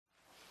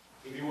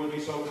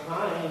so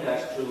kind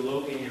as to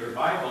look in your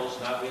Bibles.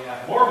 Now we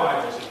have more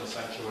Bibles in the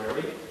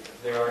sanctuary.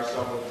 There are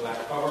some with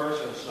black covers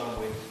and some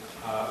with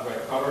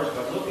red covers.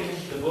 But look in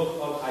the book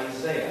of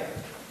Isaiah.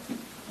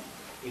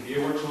 If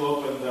you were to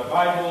open the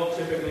Bible,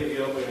 typically if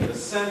you open in the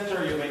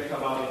center, you may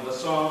come out in the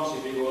Psalms.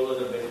 If you go a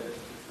little bit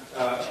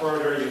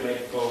further, you may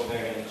go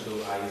then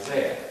into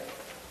Isaiah.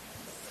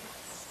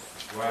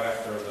 Right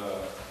after the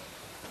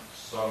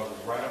Psalms,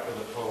 right after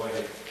the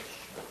poetic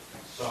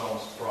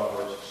Psalms,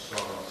 Proverbs,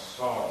 Song of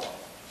Songs.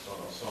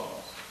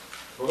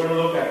 We're going to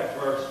look at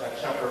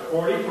chapter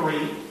 43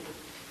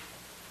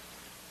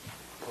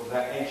 of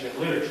that ancient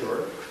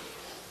literature.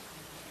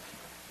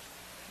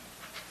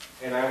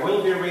 And I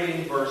will be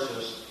reading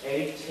verses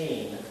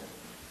 18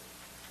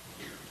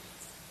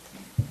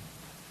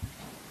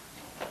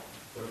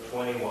 through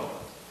 21.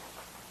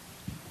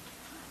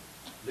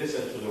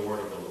 Listen to the word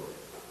of the Lord.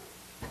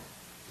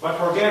 But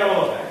forget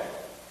all of that.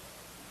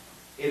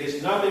 It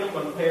is nothing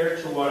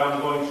compared to what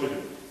I'm going to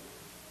do.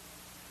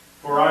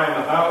 For I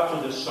am about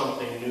to do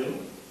something new.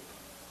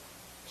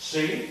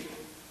 See,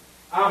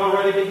 I've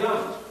already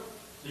begun.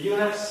 Do you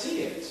not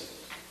see it?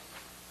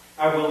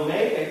 I will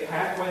make a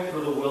pathway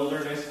through the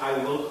wilderness. I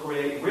will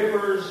create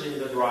rivers in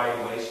the dry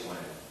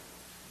wasteland.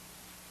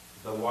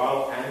 The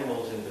wild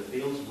animals in the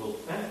fields will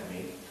thank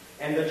me,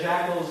 and the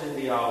jackals and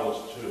the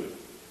owls too,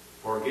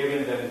 for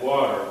giving them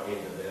water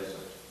in the desert.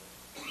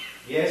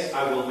 Yes,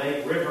 I will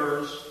make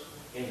rivers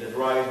in the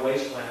dry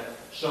wasteland,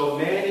 so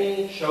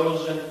many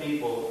chosen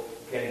people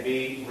can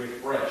be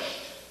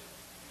refreshed.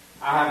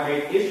 I have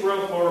made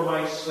Israel for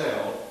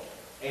myself,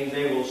 and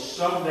they will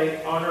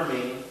someday honor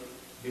me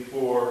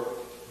before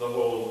the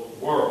whole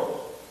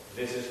world.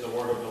 This is the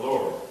word of the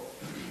Lord.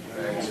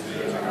 Thanks be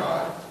to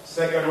God.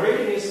 Second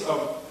reading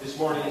this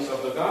morning is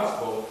of the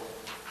Gospel.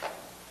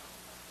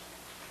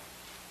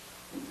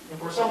 And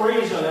for some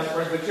reason, as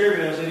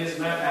Presbyterians, it is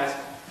not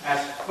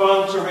as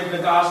fun to read the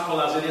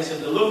Gospel as it is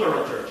in the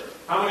Lutheran Church.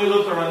 How many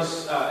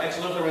Lutherans,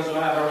 ex-Lutherans do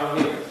I have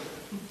around here?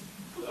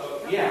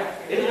 Yeah.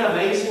 Isn't it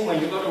amazing when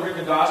you go to read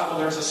the Gospel,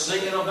 there's a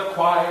singing of the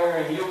choir,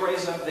 and you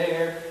raise up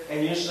there,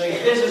 and you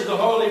say, this is the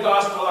Holy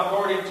Gospel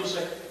according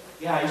to...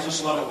 Yeah, I used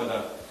to love it with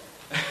the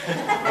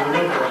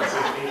Lutherans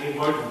in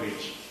Boynton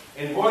Beach.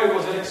 And boy,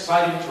 was it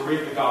exciting to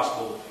read the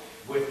Gospel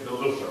with the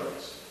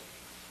Lutherans.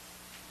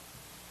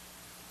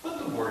 But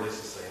the word is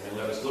the same. And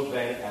let us look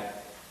then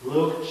at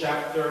Luke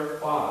chapter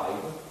 5.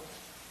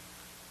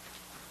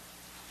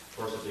 Of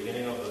course, the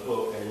beginning of the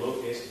book, and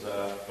Luke is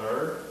the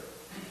third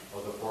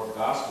or the fourth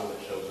Gospel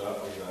that shows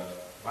up in the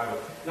Bible.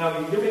 Now,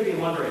 you may be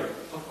wondering,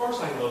 of course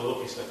I know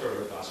Luke is the third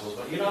of the Gospels,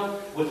 but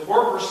with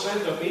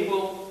 4% of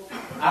people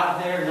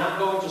out there not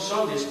going to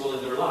Sunday school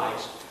in their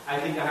lives, I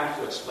think I have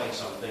to explain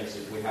some things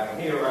if we have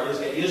them here, or at least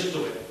get used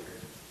to it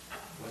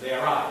when they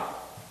arrive.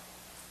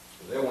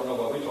 So they won't know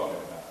what we're talking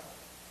about.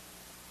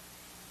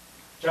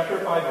 Chapter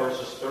 5,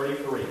 verses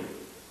 33,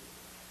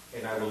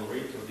 and I will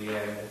read to the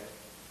end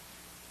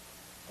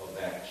of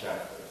that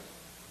chapter.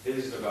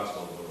 This is the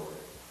Gospel of the Lord.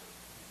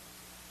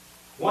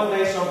 One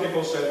day some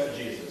people said to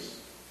Jesus,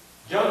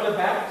 John the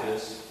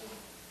Baptist's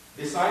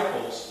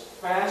disciples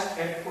fast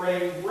and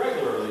pray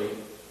regularly,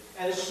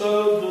 and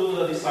so do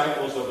the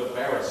disciples of the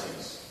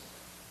Pharisees.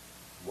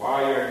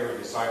 Why are your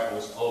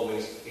disciples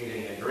always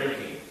eating and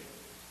drinking?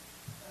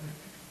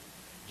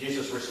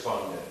 Jesus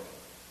responded,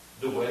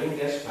 do wedding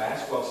guests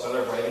fast while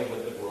celebrating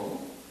with the groom?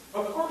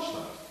 Of course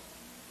not.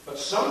 But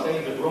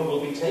someday the groom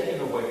will be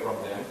taken away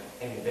from them,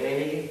 and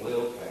they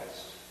will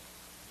fast.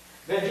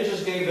 Then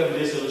Jesus gave them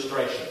this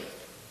illustration.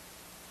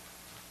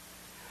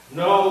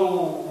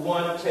 No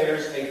one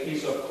tears a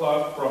piece of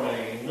cloth from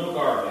a new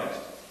garment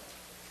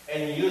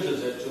and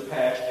uses it to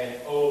patch an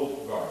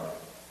old garment.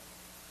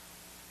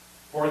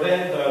 For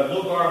then the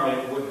new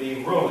garment would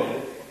be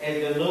ruined,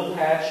 and the new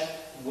patch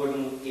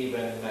wouldn't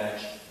even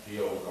match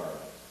the old garment.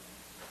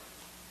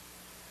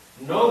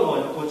 No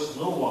one puts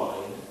new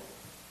wine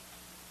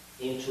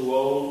into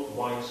old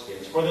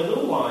wineskins, for the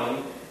new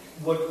wine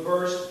would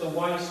burst the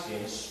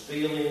wineskins,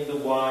 spilling the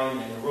wine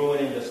and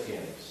ruining the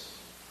skins.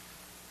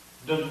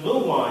 The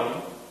new wine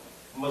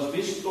must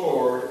be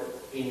stored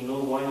in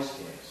new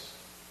wineskins.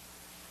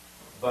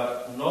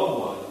 But no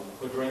one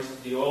who drinks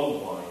the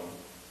old wine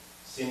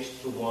seems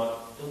to want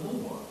the new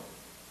wine.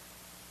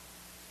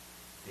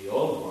 The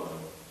old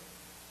wine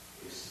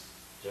is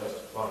just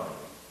fine,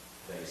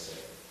 they say.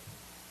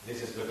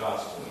 This is the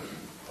gospel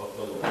of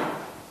the Lord.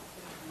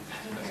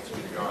 Thanks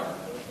be to God.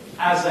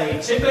 As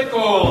a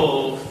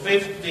typical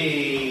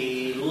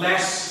 50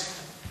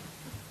 less,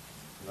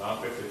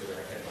 not 50,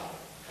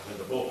 I'm in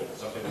the pulpit,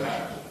 something like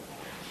that.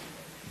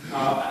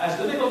 As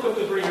the typical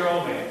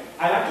 53-year-old man,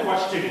 I like to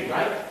watch TV,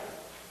 right?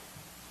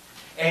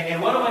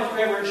 And one of my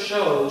favorite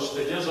shows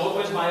that just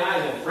opens my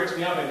eyes and freaks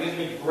me out and gives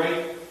me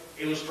great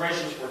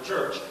illustrations for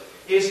church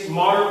is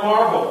Modern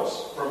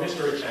Marvels from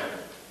History Channel.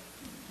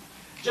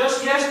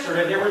 Just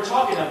yesterday, they were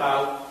talking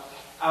about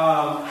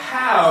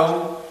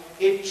how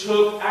it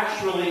took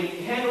actually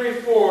Henry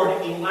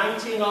Ford in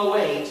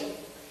 1908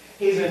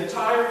 his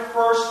entire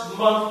first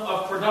month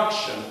of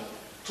production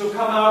to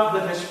come out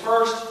with his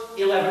first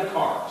 11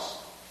 cars.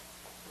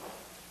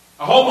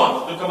 A whole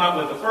month to come out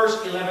with the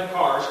first 11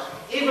 cars,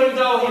 even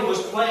though he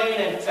was playing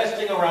and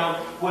testing around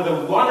with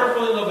a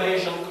wonderful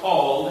innovation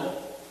called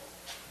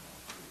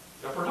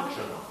the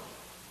production line.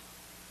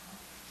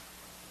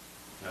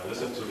 Now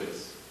listen to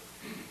this.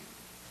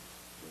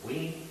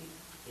 We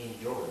in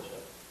Georgia,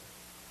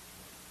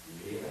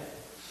 you hear that?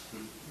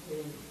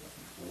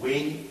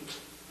 We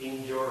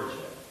in Georgia,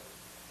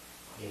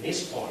 in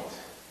East Point,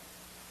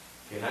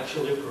 can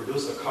actually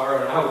produce a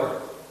car an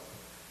hour.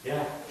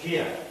 Yeah,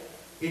 Kia.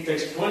 It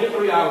takes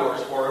 23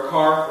 hours for a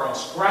car from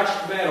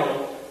scratched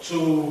metal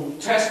to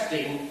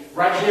testing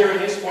right here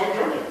in East Point,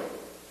 Georgia.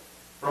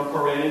 From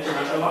Korean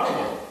International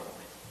Automobile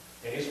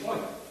in East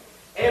Point.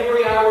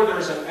 Every hour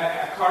there's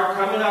a car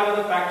coming out of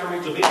the factory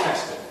to be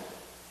tested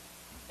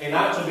and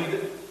not to be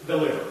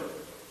delivered.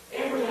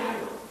 Every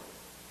hour.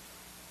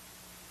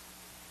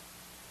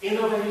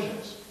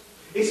 Innovations.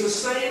 It's the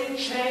same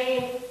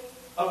chain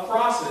of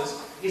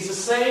process. It's the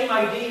same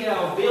idea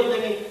of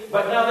building it,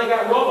 but now they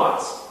got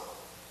robots.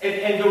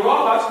 And the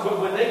robots,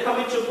 when they come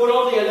in to put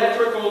all the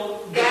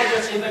electrical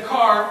gadgets in the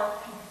car,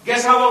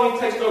 guess how long it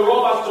takes the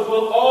robots to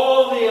put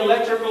all the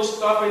electrical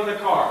stuff in the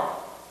car?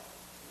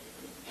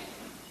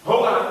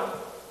 Hold on.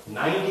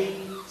 90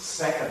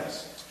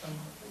 seconds.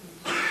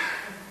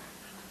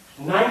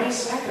 90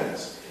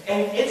 seconds.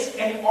 And it's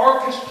an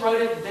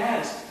orchestrated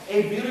dance.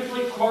 A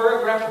beautifully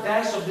choreographed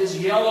dance of these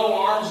yellow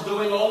arms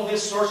doing all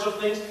these sorts of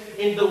things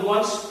in the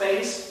one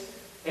space.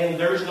 And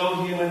there's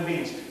no human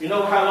beings. You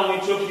know how long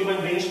it took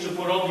human beings to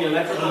put all the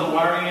electrical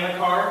wiring in a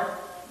car?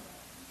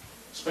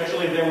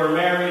 Especially if they were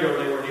married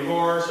or they were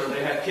divorced or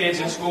they had kids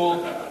in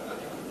school.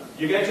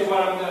 You get to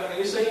what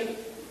you see?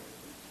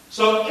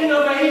 So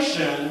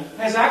innovation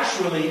has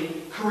actually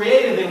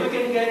created that we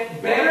can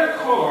get better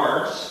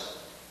cars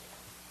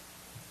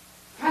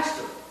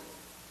faster.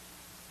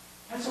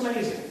 That's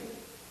amazing.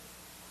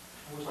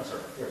 Where's my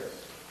sermon? Here it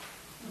is.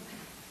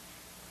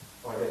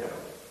 Oh, I did have it.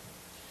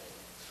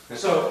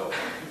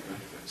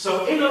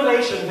 So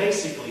innovation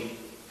basically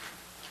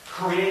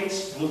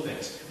creates new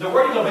things. The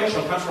word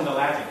innovation comes from the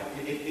Latin.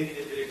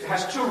 It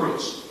has two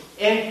roots.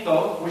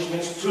 Ento, which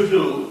means to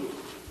do,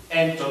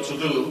 ento, to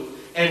do,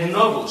 and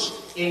novus,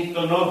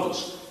 into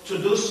novus, to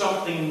do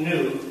something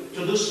new,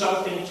 to do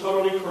something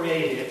totally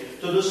creative,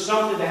 to do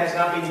something that has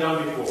not been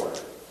done before.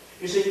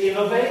 You see,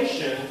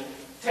 innovation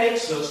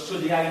takes us to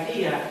the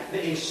idea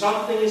that if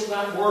something is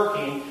not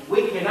working,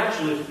 we can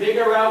actually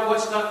figure out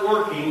what's not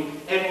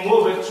working and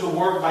move it to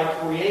work by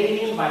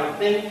creating, by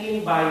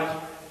thinking, by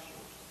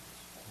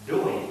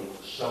doing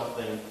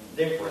something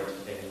different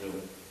and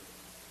new.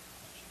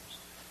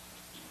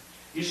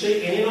 You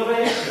see, in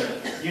innovation,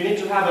 you need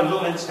to have a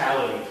new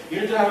mentality.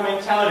 You need to have a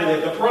mentality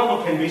that the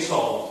problem can be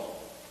solved.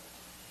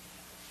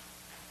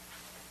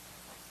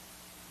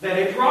 That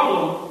a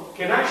problem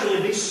can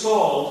actually be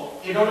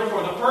solved in order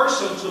for the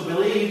person to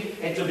believe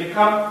and to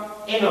become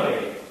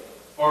innovative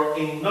or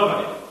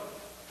innovative.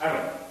 I don't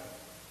know.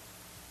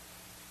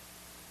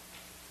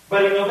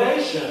 But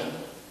innovation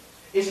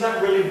is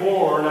not really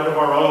born out of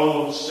our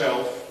own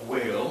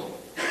self-will.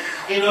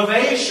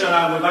 Innovation,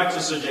 I would like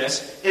to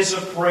suggest, is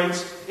a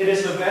print, it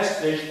is a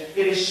vestige,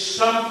 it is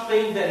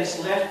something that is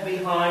left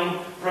behind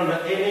from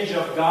the image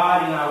of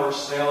God in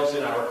ourselves,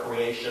 in our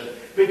creation.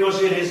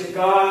 Because it is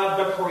God,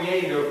 the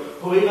Creator,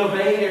 who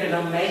innovated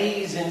an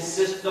amazing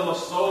system of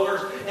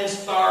solars and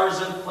stars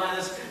and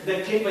planets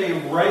that keep a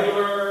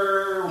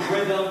regular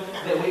rhythm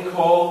that we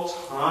call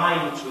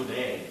time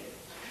today.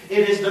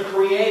 It is the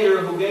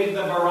Creator who gave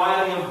the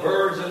variety of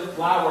birds and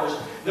flowers,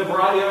 the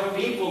variety of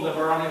people, the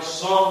variety of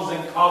songs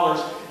and colors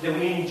that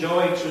we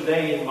enjoy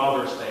today in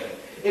Mother's Day.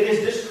 It is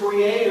this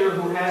Creator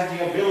who has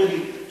the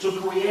ability to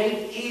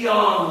create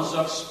eons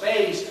of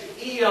space,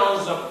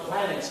 eons of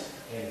planets,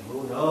 and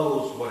who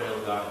knows what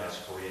else God has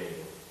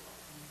created.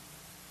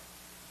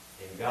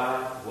 And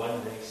God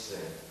one day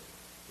said,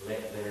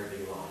 "Let there be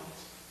light,"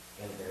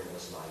 and there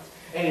was light.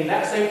 And in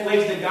that same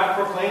place that God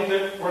proclaimed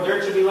that for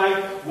there to be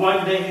light,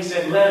 one day He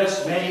said, "Let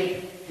us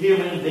make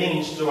human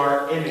beings to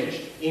our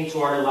image,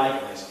 into our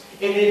likeness."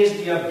 And it is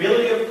the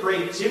ability of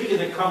creativity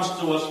that comes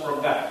to us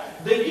from God.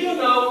 Did you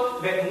know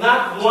that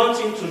not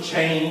wanting to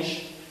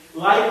change,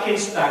 liking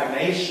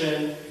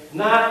stagnation,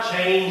 not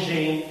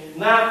changing,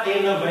 not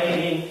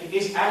innovating,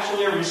 is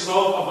actually a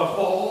result of a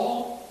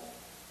fall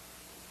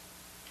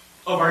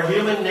of our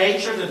human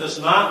nature that does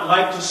not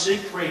like to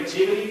seek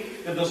creativity,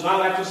 that does not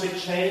like to seek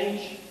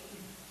change?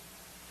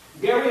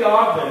 Gary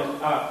Ogden,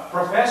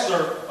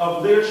 professor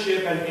of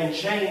leadership and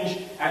change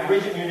at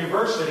Regent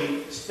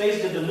University,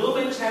 states that the new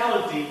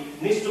mentality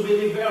needs to be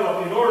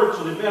developed in order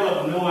to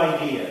develop new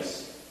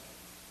ideas.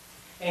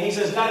 And he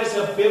says that is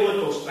a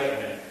biblical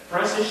statement.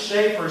 Francis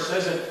Schaeffer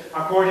says it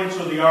according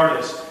to the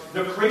artist.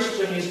 The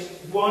Christian is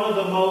one of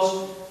the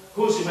most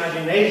whose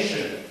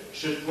imagination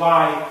should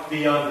fly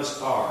beyond the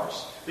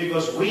stars.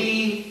 Because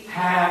we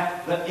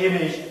have the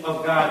image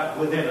of God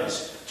within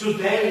us.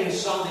 Today in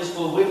Sunday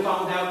school we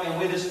found out and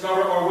we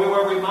discovered, or we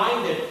were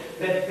reminded,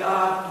 that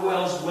God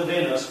dwells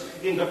within us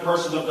in the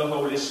person of the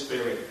Holy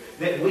Spirit.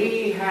 that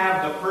we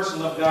have the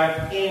person of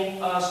God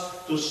in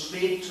us to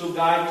speak, to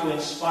guide, to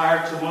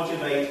inspire, to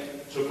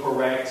motivate, to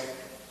correct,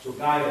 to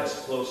guide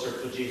us closer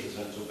to Jesus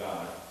and to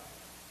God.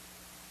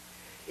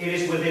 It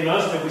is within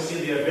us that we see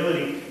the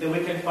ability that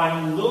we can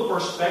find new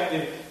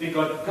perspective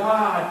because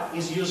God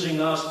is using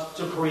us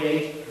to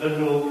create the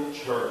new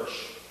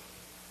church.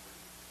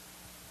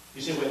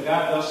 You see, when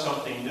God does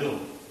something new,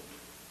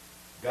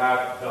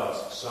 God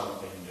does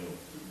something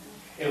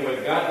new. And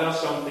when God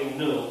does something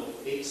new,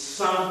 it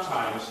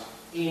sometimes,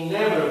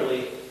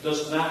 inevitably,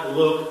 does not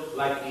look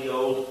like the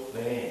old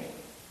man.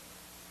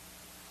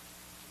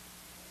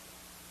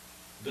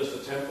 Does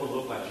the temple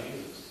look like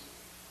Jesus?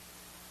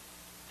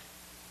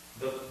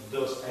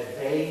 Does a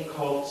day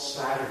called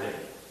Saturday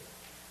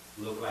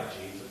look like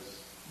Jesus?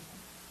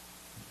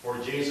 For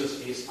Jesus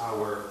is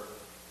our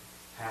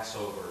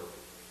Passover.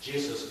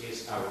 Jesus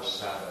is our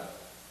Sabbath.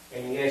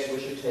 And yes, we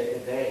should take a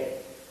day,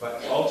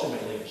 but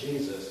ultimately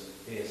Jesus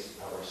is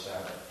our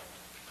Sabbath.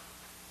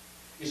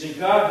 You see,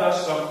 God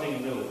does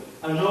something new,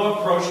 a new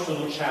approach to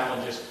new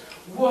challenges.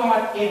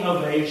 What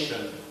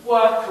innovation,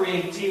 what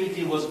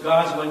creativity was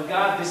God's when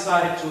God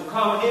decided to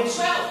come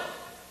himself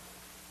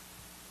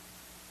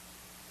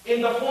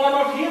in the form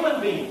of human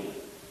being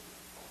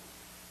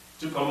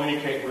to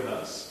communicate with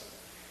us.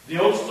 The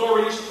old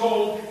story is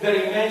told that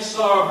a man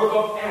saw a group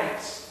of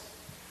ants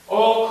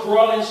all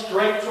crawling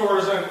straight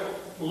towards a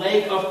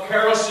lake of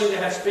kerosene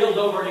that had spilled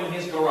over in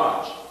his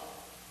garage.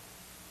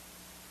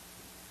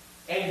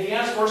 And the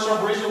ants, for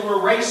some reason,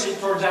 were racing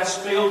towards that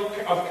spill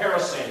of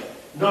kerosene,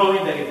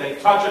 knowing that if they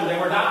touched them, they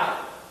would die.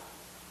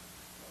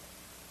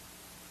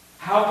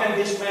 How can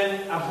this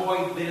man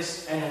avoid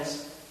these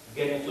ants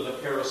getting to the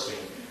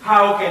kerosene?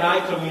 How can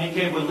I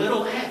communicate with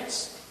little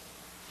ants?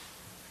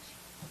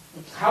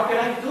 How can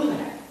I do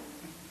that?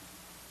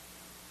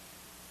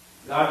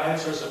 God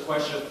answers the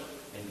question,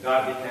 and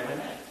God became an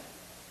ant.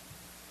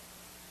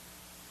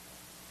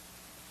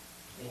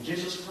 And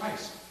Jesus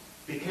Christ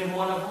became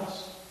one of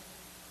us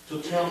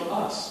to tell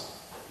us,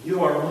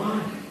 you are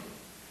mine.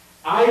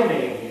 I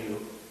made you.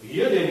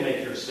 You didn't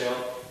make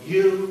yourself.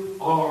 You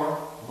are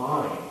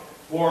mine.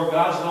 For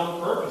God's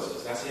own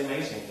purposes. That's the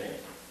amazing thing.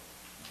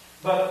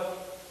 But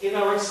in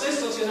our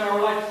existence, in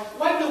our life,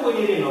 why do we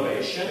need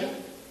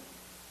innovation?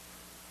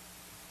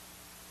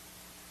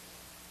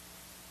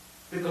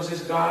 Because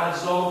it's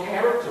God's own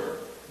character.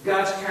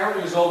 God's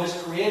character is always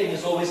creating,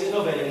 is always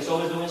innovating, is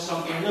always doing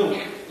something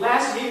new.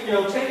 Last year,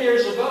 10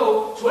 years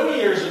ago, 20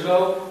 years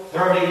ago,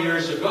 30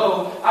 years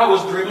ago, I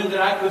was dreaming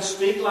that I could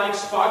speak like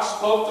Spock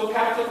spoke to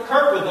Captain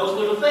Kirk with those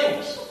little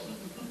things.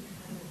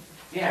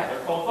 Yeah,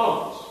 they're called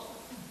phones.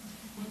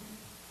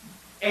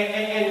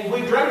 And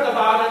we dreamt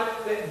about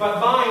it,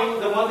 but mine,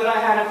 the one that I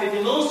had at the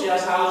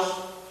Annunciata's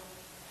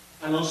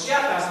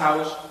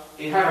house,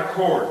 it had a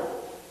cord.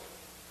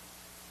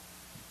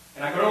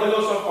 And I could only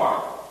go so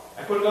far.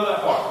 I couldn't go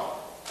that far.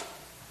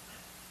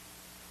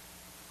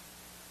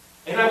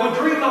 And I would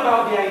dream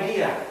about the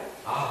idea,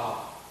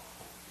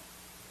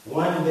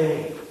 one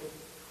day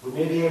we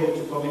may be able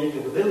to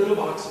communicate with little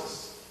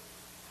boxes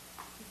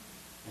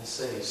and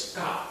say,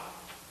 Scott,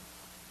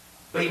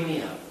 beam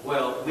me up.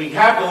 Well, we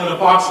have the little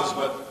boxes,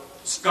 but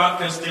Scott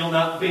can still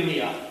not beam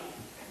me up.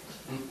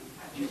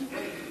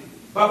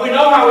 But we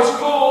know how it's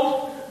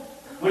called.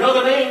 We know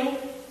the name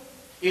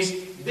is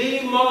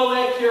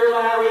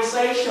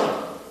demolecularization.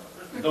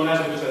 Don't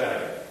ask me to say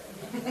that again.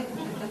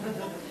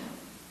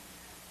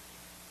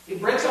 It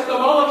breaks up the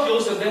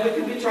molecules and then we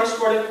can be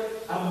transported.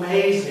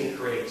 Amazing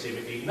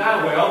creativity.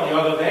 Now, well, the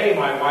other day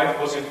my wife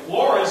was in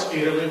Florence,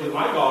 Italy with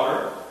my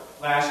daughter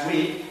last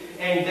week,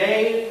 and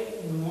they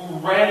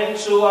ran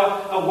into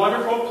a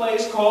wonderful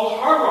place called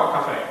Hard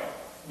Rock Cafe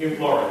in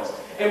Florence.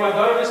 And my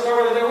daughter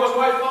discovered that there was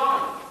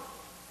Wi-Fi.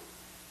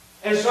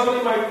 And suddenly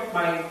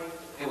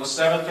it was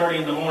 7:30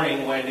 in the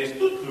morning when this,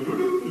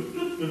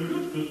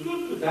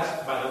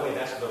 that's, by the way,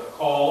 that's the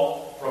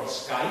call from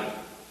Skype.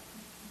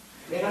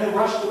 And I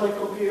rushed to my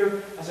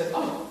computer. I said,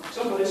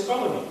 somebody's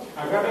calling me.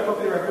 I grabbed the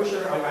computer, I pushed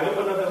it, I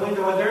opened up the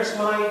window, and there's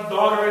my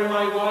daughter and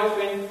my wife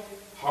in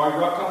Hard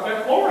Rock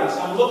Cafe, Florence.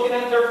 I'm looking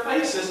at their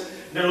faces.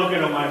 They're looking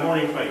at my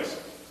morning face.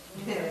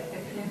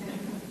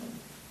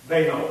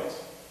 They know it.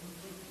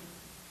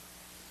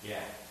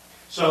 Yeah.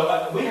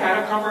 So we had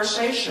a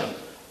conversation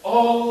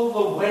all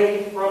the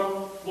way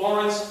from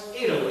Florence,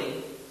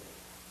 Italy,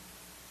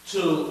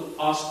 to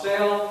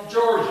Austell,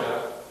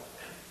 Georgia,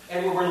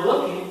 and we were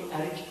looking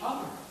at each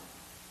other.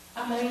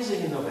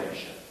 Amazing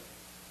innovation.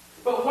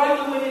 But why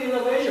do we need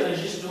innovation? Is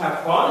it just to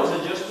have fun? Is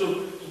it just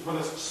for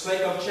the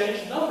sake of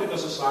change? No,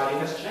 because society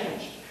has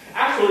changed.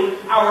 Actually,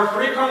 our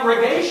 3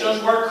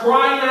 congregations were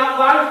crying out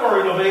loud for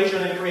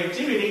innovation and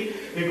creativity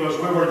because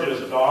we were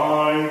just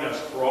dying and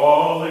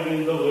crawling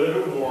in the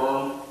little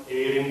worm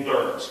eating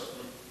dirt.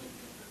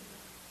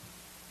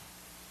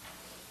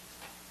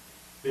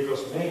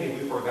 Because maybe we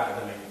forgot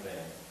the main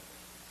thing.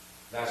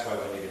 That's why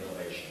we need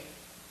innovation.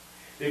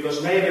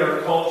 Because maybe our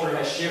culture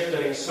has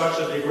shifted in such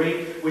a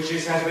degree which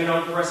has been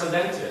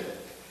unprecedented.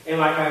 And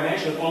like I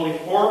mentioned, only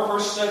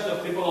 4%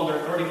 of people under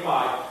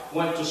 35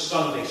 went to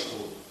Sunday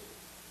school.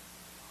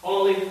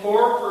 Only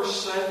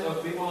 4%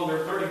 of people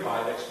under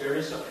 35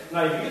 experience it.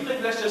 Now, if you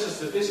think that's just a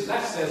statistic,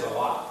 that says a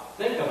lot.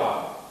 Think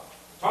about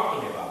it. Talk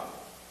to me about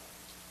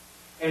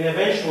it. And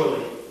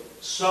eventually,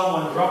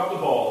 someone dropped the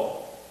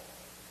ball.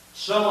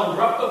 Someone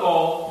dropped the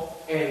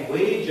ball, and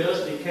we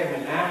just became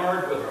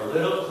enamored with our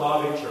little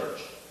club in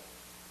church.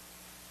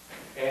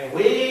 And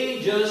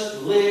we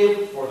just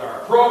lived for our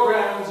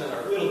programs and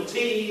our little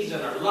teas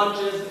and our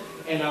lunches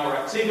and our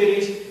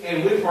activities,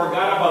 and we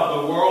forgot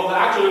about the world.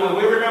 Actually, when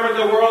we remembered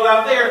the world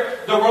out there,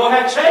 the world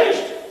had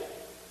changed.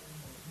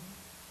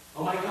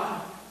 Oh my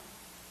God.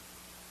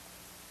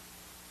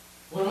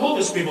 What are all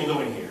these people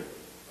doing here?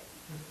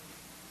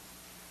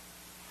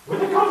 Where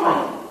did they come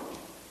from?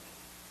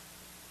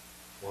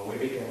 When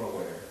we became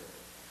aware.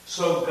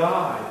 So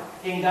God,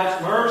 in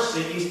God's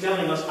mercy, is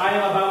telling us, I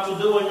am about to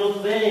do a new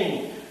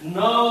thing.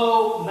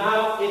 No,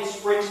 now it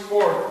springs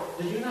forth.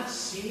 Do you not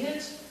see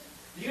it?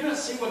 Do you not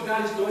see what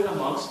God is doing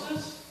amongst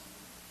us?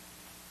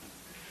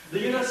 Do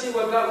you not see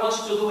what God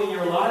wants to do in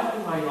your life,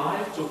 in my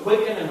life, to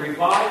quicken and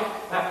revive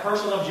that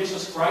person of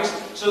Jesus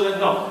Christ? So that,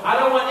 no, I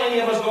don't want any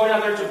of us going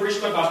out there to preach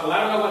the gospel.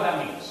 I don't know what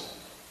that means.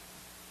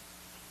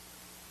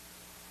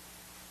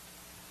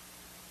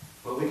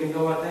 But we can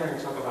go out there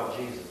and talk about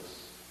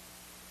Jesus.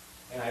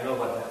 And I know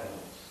what that means.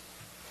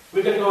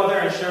 We can go out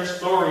there and share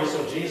stories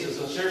of Jesus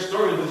and share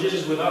stories with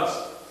Jesus with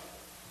us.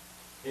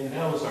 And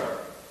those are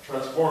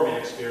transforming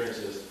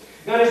experiences.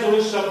 God is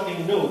doing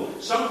something new,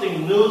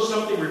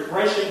 something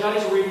refreshing. God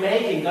is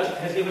remaking. God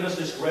has given us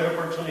this great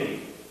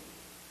opportunity.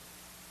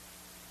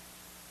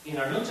 In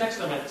our New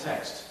Testament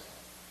text,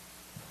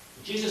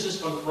 Jesus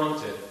is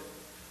confronted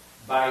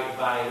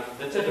by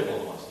the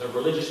typical ones, the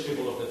religious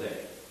people of the day,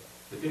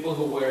 the people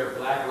who wear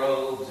black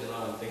robes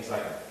and things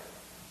like that.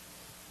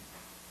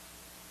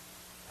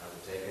 I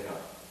would take it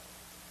up.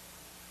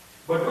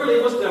 But really,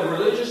 it was the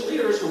religious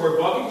leaders who were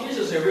bugging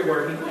Jesus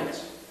everywhere he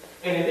went.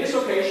 And in this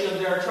occasion,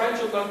 they are trying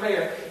to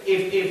compare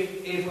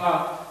if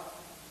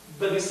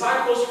the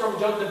disciples from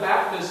John the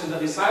Baptist and the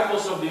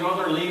disciples of the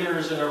other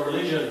leaders in our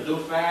religion do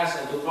fast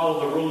and do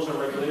follow the rules and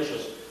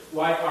regulations,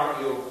 why aren't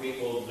you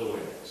people doing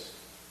it?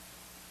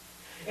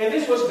 And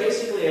this was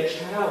basically a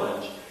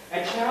challenge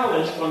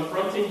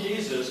confronting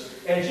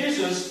Jesus. And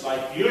Jesus,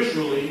 like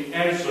usually,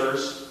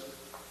 answers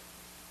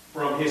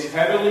from his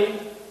heavenly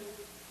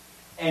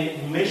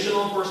and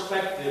missional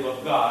perspective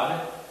of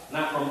God,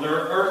 not from their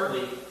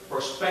earthly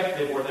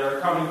perspective where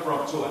they're coming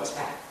from to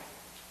attack.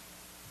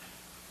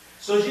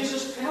 So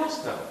Jesus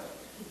tells them,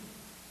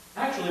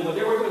 actually what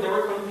they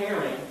were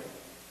comparing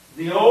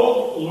the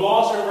old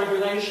laws and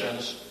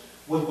regulations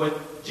with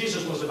what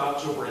Jesus was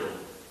about to bring: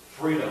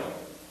 freedom,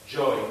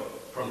 joy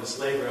from the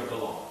slavery of the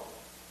law.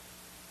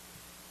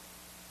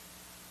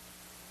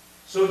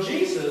 So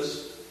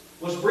Jesus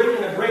was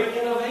bringing a great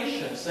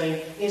innovation,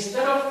 saying,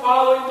 instead of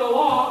following the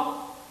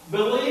law,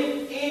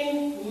 believe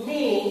in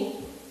me.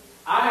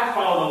 I have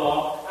followed the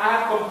law. I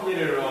have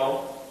completed it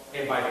all.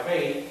 And by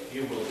faith,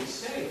 you will be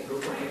saved through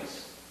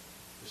grace.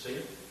 You see?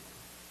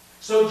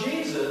 So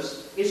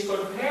Jesus is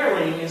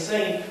comparing and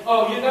saying,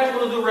 oh, you guys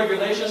want to do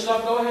regulation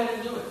stuff? Go ahead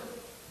and do it.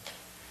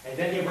 And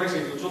then he brings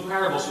it to two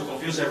parables to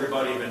confuse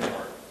everybody even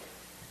more.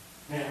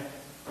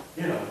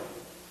 Yeah,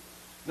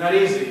 not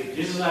easy.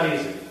 Jesus is not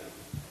easy.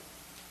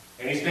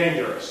 And he's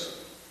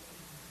dangerous.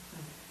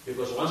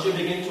 Because once you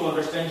begin to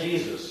understand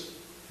Jesus,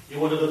 you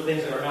want to do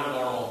things that are not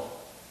normal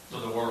to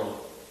the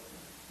world.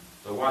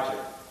 So watch it.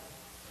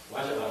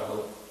 Watch it, I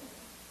hope.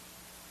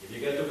 If you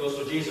get too close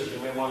to Jesus, you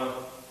may want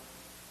to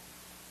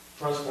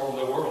transform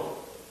the world.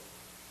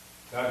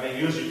 God may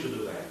use you to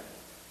do that.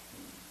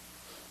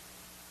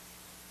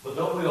 But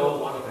don't we all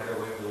want a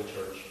better way of doing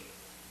church?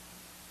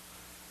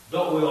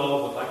 Don't we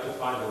all would like to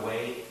find a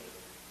way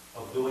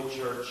of doing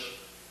church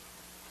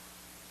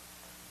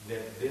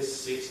that these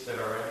seats that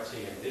are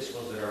empty and these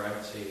ones that are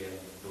empty and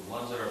the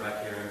ones that are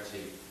back here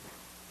empty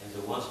and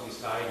the ones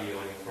beside you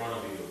and in front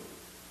of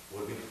you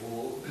would be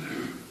full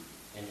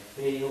and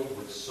filled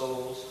with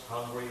souls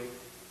hungry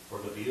for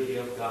the beauty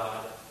of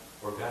God,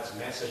 for God's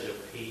message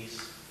of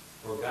peace,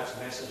 for God's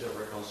message of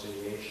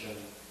reconciliation,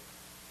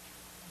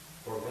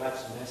 for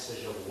God's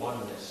message of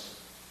oneness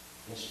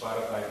in spite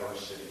of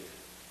diversity.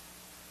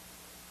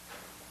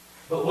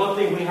 But one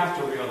thing we have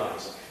to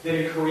realize, that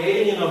in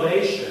creating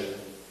innovation,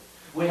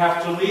 we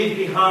have to leave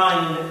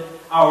behind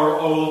our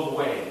old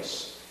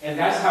ways. And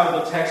that's how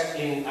the text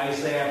in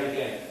Isaiah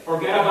began.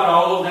 Forget about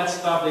all of that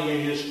stuff that you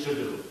used to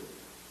do.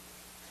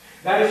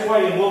 That is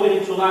why in moving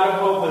into Light of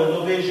Hope with a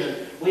new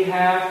vision, we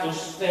have to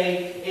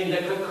stay in the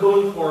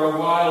cocoon for a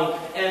while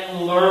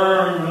and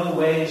learn new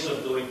ways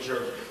of doing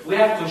church. We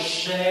have to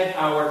shed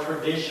our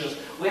traditions.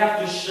 We have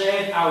to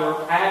shed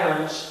our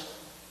patterns.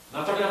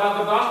 I'm not talking about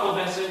the gospel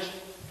message,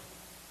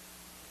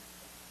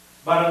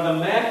 but on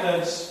the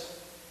methods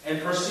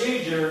and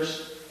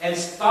procedures and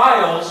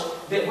styles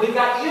that we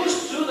got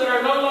used to that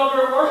are no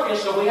longer working.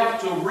 So we have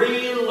to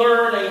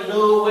relearn a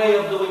new way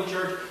of doing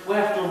church. We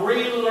have to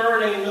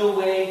relearn a new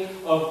way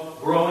of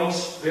growing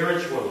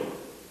spiritually.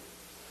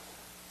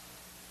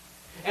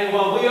 And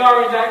while we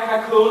are in that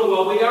cocoon,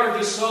 while we are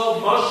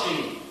dissolved,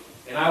 mushy,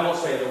 And I won't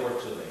say the word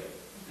today.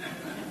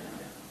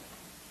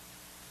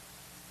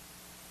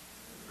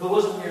 Who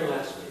wasn't here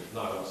last week?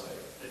 No, I won't say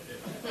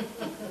it.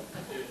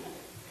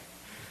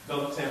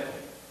 Don't tempt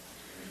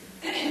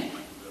me.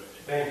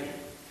 Thank you.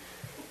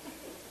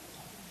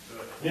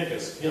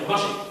 Nicholas,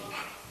 mushy.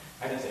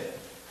 I didn't say it.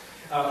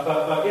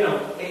 But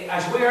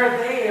as we are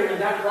there in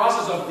that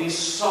process of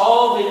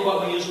dissolving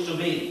what we used to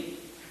be,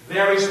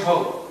 there is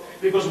hope.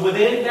 Because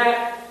within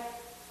that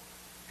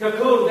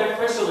cocoon, that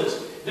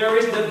chrysalis, there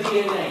is the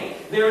DNA.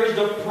 There is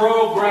the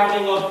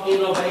programming of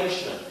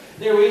innovation.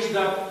 There is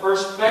the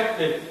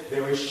perspective.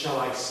 There is, shall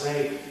I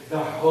say, the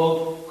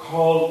hope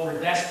called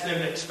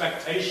predestined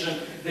expectation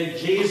that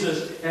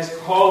Jesus has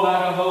called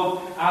out of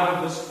hope, out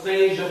of the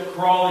stage of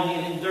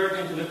crawling in dirt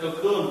into the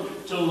cocoon,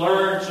 to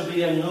learn to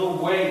be a new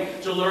way,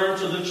 to learn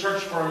to the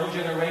church for a new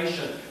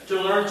generation, to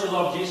learn to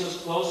love Jesus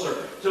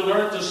closer, to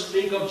learn to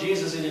speak of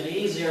Jesus in an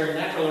easier,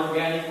 natural,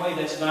 organic way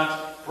that's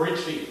not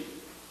preachy.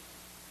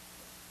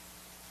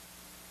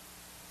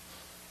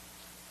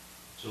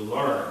 To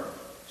learn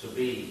to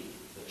be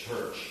the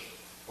church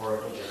for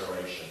a new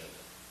generation.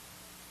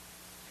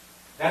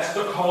 That's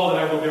the call that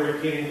I will be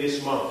repeating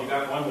this month. You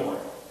got one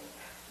more.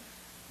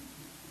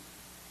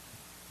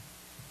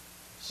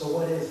 So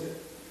what is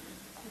it?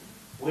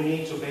 We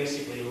need to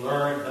basically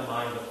learn the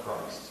mind of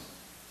Christ.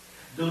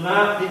 Do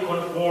not be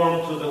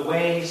conformed to the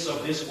ways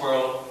of this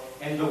world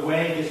and the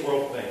way this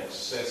world thinks,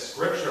 says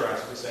Scripture,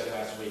 as we said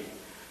last week.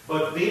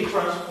 But be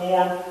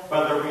transformed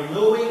by the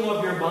renewing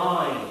of your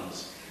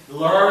minds.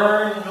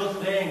 Learn new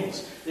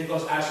things.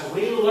 Because as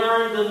we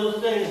learn the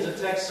new things, the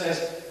text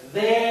says,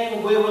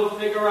 then we will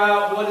figure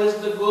out what is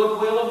the good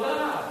will of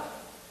God.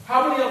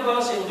 How many of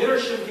us in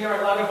leadership here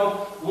at Light of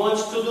Hope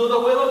wants to do the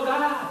will of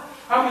God?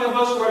 How many of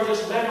us who are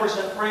just members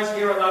and friends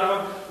here at Light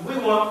of Hope, we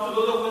want to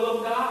do the will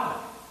of God?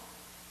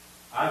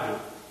 I do.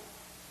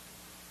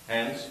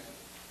 Hands.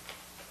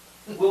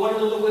 We want to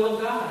do the will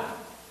of God.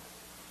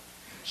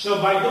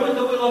 So by doing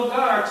the will of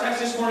God, our text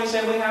this morning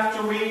said we have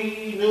to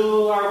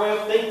renew our way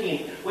of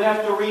thinking. We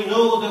have to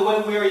renew the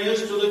way we are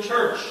used to the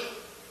church.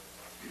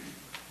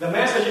 The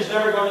message is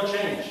never going to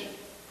change.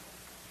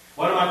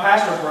 One of my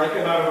pastors, where I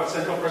came out of a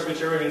Central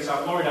Presbyterian in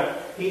South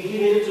Florida, he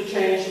needed to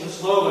change the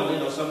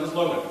slogan, some of the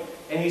slogan.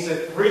 And he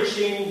said,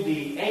 preaching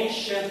the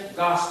ancient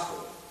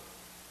gospel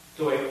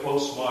to a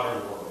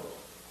postmodern world.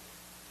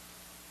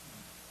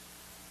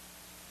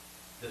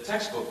 The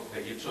textbook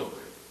that you took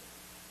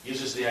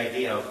uses the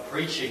idea of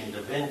preaching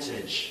the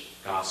vintage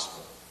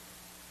gospel.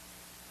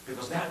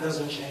 Because that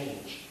doesn't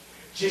change.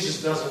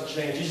 Jesus doesn't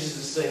change. Jesus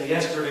is the same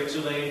yesterday,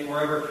 today, and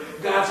forever.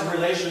 God's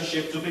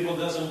relationship to people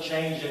doesn't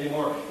change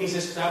anymore. He's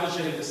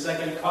establishing the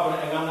second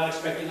covenant, and I'm not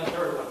expecting a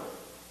third one.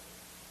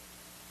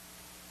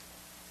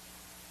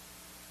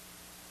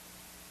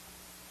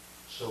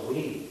 So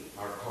we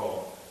are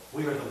called.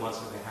 We are the ones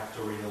that have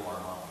to renew our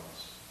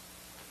minds.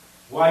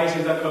 Why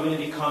isn't the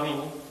community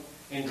coming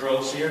in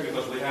droves here?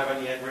 Because we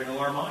haven't yet renewed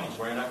our minds.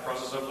 We're in that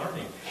process of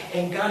learning.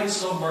 And God is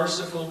so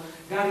merciful.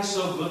 God is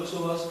so good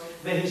to us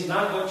that He's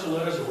not going to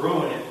let us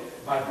ruin it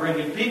by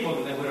bringing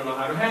people that we don't know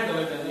how to handle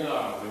it, and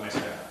we messed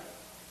it up.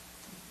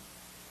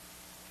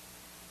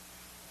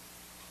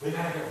 We've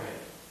got to get ready.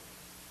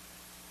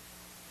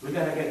 We've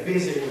got to get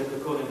busy in the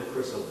cocoon and the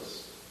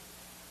chrysalis.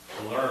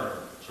 To learn,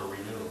 to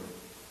renew.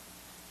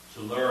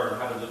 To learn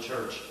how to do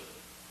church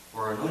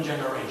for a new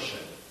generation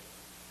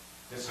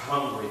that's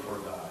hungry for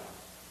God.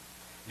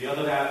 The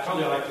other day, I told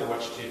you I like to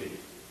watch TV.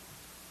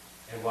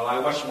 And while I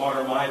watch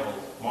Modern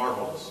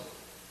Marvels,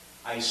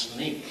 I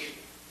sneak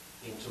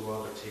into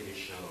other TV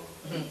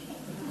shows.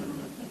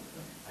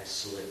 I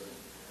slip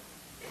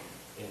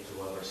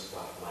into other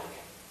stuff like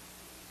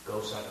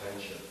Ghost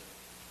Adventure,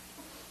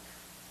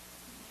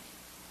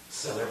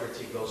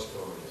 Celebrity Ghost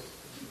Stories.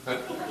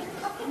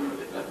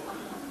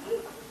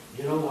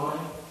 You know why?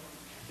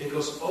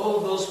 Because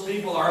all those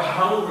people are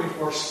hungry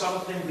for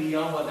something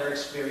beyond what they're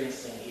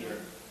experiencing here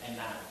and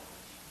now.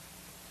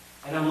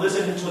 And I'm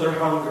listening to their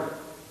hunger.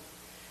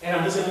 And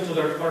I'm listening to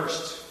their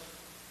thirst.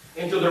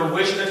 And to their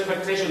wish and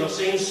expectation of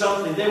seeing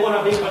something. They want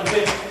to be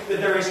convinced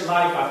that there is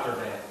life after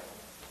death.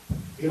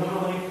 You know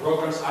how many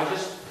programs? I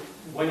just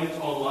went into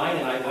online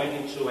and I went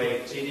into a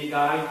TV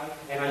guide.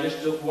 And I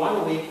just took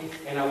 1 week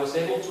and I was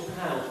able to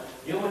count.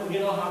 You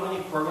know how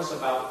many programs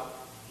about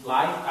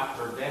life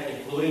after death,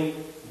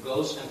 including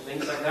ghosts and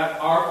things like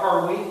that, are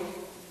per week?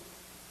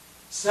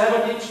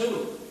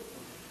 72.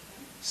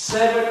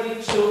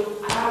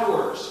 72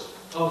 hours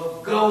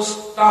of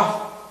ghost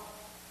stuff.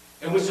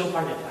 And we still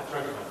find it. I'm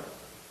trying to find it.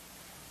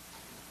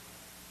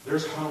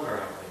 There's hunger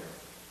out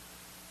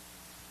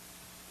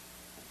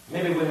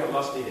there. Maybe we have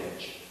lost the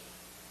edge.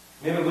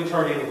 Maybe we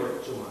turn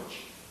inward too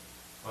much.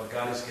 But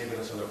God has given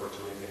us an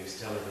opportunity, and He's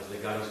telling us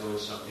that God is doing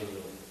something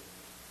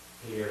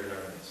new here in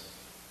our midst.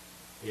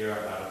 Here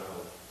at Light of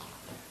Hope.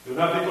 Do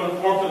not be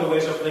conformed to the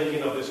ways of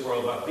thinking of this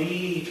world, but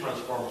be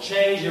transformed.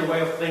 Change your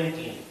way of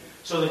thinking,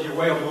 so that your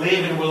way of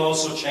living will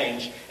also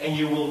change, and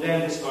you will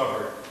then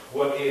discover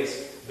what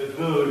is the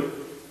good,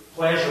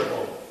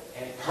 pleasurable,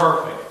 and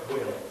perfect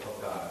will of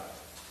God.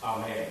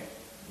 Amen.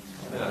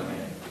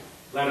 Amen.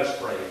 Let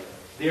us pray.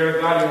 Dear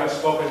God, you have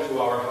spoken to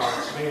our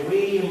hearts. May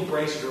we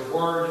embrace your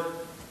word.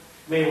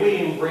 May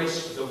we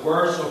embrace the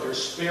words of your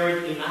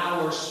Spirit in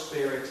our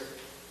spirit.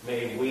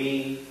 May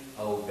we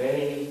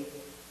obey,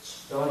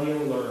 study,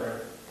 and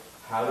learn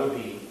how to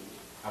be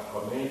a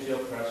community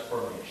of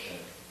transformation,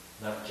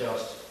 not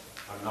just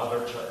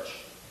another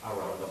church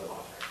around the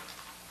block.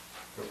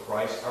 Through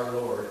Christ our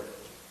Lord,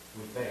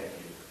 we thank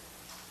you.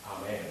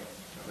 Amen.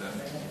 Amen.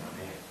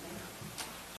 Amen.